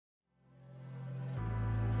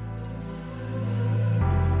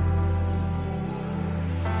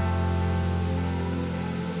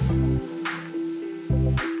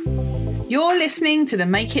You're listening to the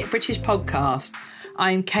Make It British podcast.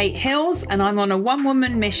 I'm Kate Hills and I'm on a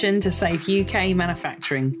one-woman mission to save UK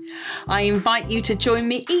manufacturing. I invite you to join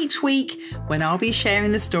me each week when I'll be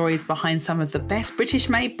sharing the stories behind some of the best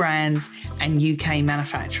British-made brands and UK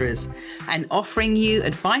manufacturers and offering you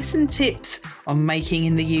advice and tips on making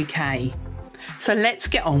in the UK. So let's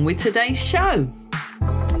get on with today's show.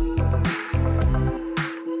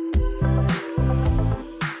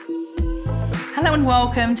 Hello and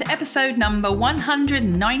welcome to episode number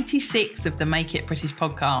 196 of the Make It British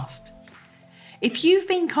podcast. If you've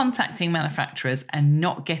been contacting manufacturers and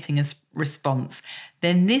not getting a response,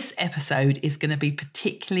 then this episode is going to be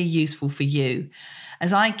particularly useful for you,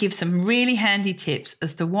 as I give some really handy tips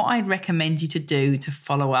as to what I'd recommend you to do to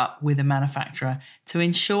follow up with a manufacturer to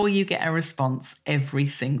ensure you get a response every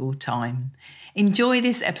single time. Enjoy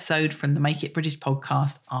this episode from the Make It British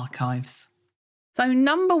podcast archives. So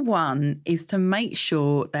number one is to make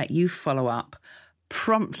sure that you follow up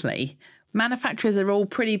promptly. Manufacturers are all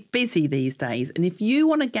pretty busy these days, and if you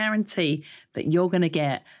want to guarantee that you're going to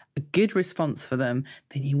get a good response for them,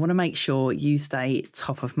 then you want to make sure you stay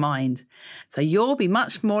top of mind. So you'll be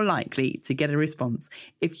much more likely to get a response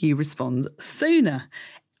if you respond sooner.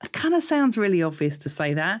 It kind of sounds really obvious to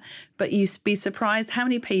say that, but you'd be surprised how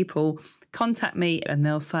many people contact me and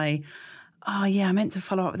they'll say, "Oh yeah, I meant to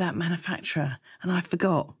follow up with that manufacturer and I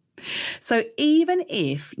forgot." So even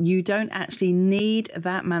if you don't actually need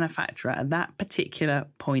that manufacturer at that particular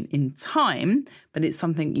point in time, but it's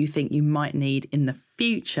something you think you might need in the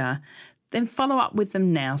future, then follow up with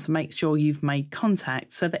them now. So make sure you've made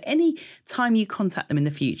contact so that any time you contact them in the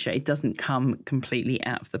future, it doesn't come completely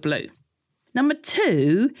out of the blue. Number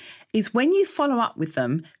two is when you follow up with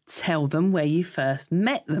them, tell them where you first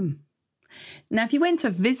met them. Now, if you went to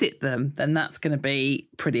visit them, then that's going to be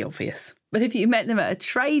pretty obvious. But if you met them at a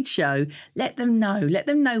trade show, let them know. Let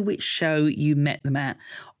them know which show you met them at.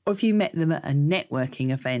 Or if you met them at a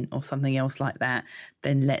networking event or something else like that,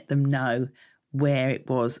 then let them know where it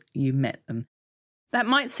was you met them. That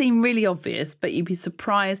might seem really obvious, but you'd be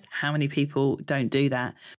surprised how many people don't do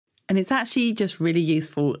that. And it's actually just really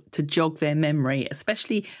useful to jog their memory,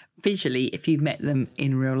 especially visually if you met them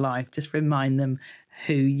in real life. Just remind them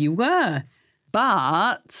who you were.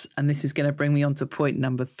 But, and this is going to bring me on to point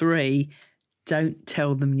number three, don't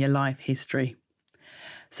tell them your life history.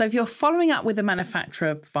 So if you're following up with a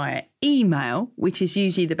manufacturer via email, which is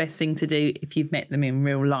usually the best thing to do if you've met them in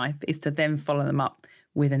real life, is to then follow them up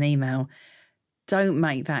with an email. Don't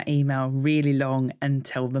make that email really long and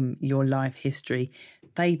tell them your life history.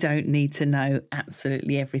 They don't need to know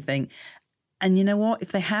absolutely everything. And you know what?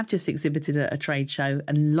 If they have just exhibited at a trade show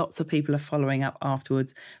and lots of people are following up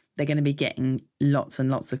afterwards, they're going to be getting lots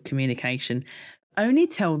and lots of communication. Only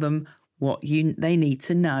tell them what they need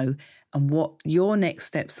to know and what your next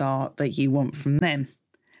steps are that you want from them.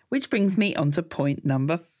 Which brings me on to point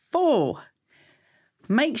number 4.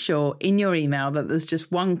 Make sure in your email that there's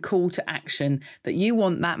just one call to action that you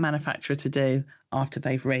want that manufacturer to do after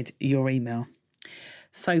they've read your email.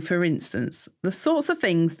 So, for instance, the sorts of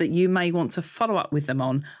things that you may want to follow up with them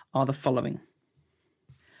on are the following.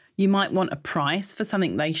 You might want a price for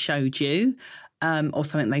something they showed you or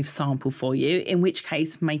something they've sampled for you, in which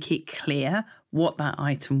case make it clear what that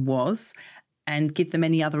item was and give them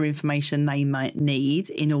any other information they might need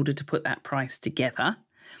in order to put that price together.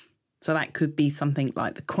 So that could be something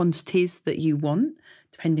like the quantities that you want,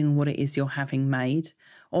 depending on what it is you're having made,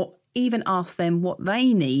 or even ask them what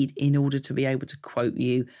they need in order to be able to quote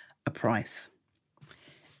you a price.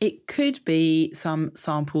 It could be some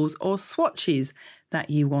samples or swatches that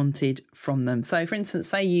you wanted from them. So, for instance,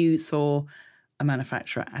 say you saw a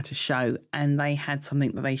manufacturer at a show and they had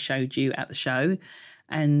something that they showed you at the show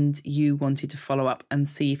and you wanted to follow up and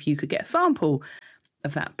see if you could get a sample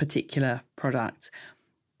of that particular product.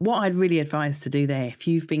 What I'd really advise to do there, if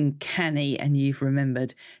you've been canny and you've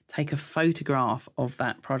remembered, take a photograph of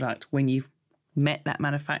that product when you've met that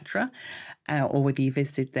manufacturer or whether you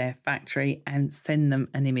visited their factory and send them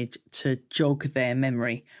an image to jog their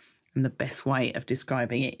memory. And the best way of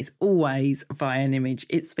describing it is always via an image.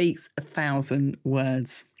 It speaks 1,000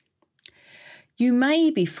 words. You may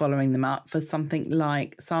be following them up for something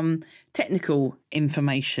like some technical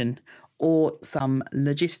information or some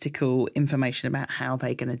logistical information about how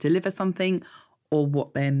they're going to deliver something or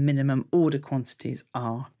what their minimum order quantities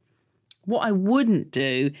are. What I wouldn't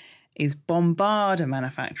do is bombard a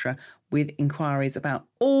manufacturer with inquiries about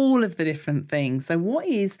all of the different things. So what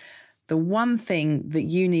is the one thing that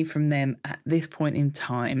you need from them at this point in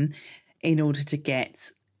time in order to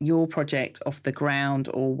get your project off the ground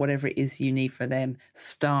or whatever it is you need for them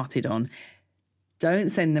started on? Don't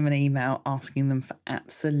send them an email asking them for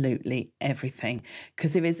absolutely everything.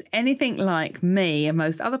 Because if it's anything like me and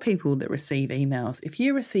most other people that receive emails, if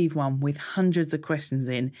you receive one with hundreds of questions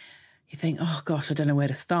in, you think, oh gosh, I don't know where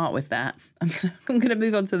to start with that. I'm going to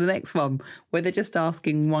move on to the next one where they're just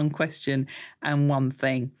asking one question and one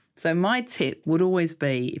thing. So my tip would always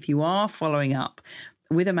be, if you are following up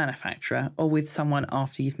with a manufacturer or with someone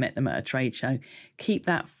after you've met them at a trade show, keep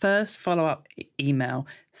that first follow-up email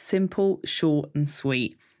simple, short and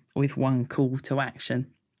sweet with one call to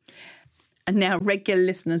action. And now regular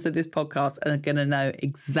listeners of this podcast are going to know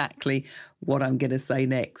exactly what I'm going to say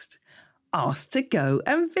next. Ask to go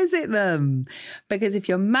and visit them. Because if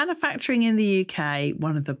you're manufacturing in the UK,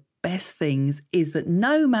 one of the best things is that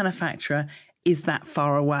no manufacturer is that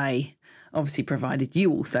far away. Obviously, provided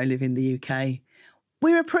you also live in the UK.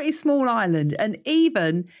 We're a pretty small island, and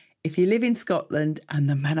even if you live in Scotland and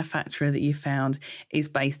the manufacturer that you found is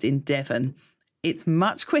based in Devon, it's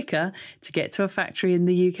much quicker to get to a factory in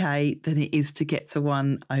the UK than it is to get to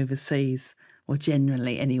one overseas, or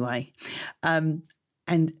generally anyway. And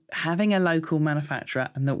having a local manufacturer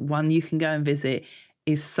and the one you can go and visit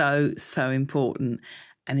is so, so important.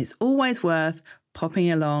 And it's always worth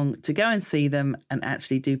popping along to go and see them and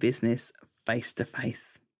actually do business face to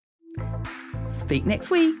face. Speak next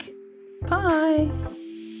week. Bye.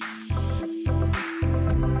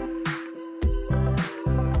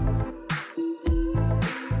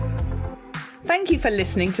 Thank you for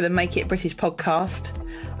listening to the Make It British podcast.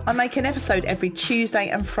 I make an episode every Tuesday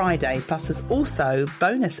and Friday, plus there's also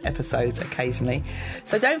bonus episodes occasionally.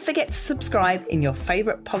 So don't forget to subscribe in your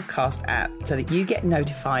favourite podcast app so that you get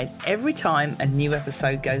notified every time a new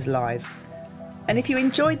episode goes live. And if you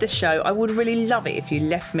enjoyed the show, I would really love it if you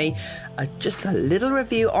left me just a little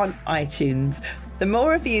review on iTunes. The more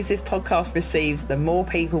reviews this podcast receives, the more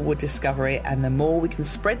people will discover it and the more we can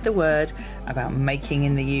spread the word about making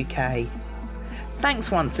in the UK.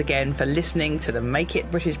 Thanks once again for listening to the Make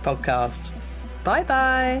It British podcast. Bye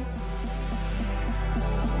bye.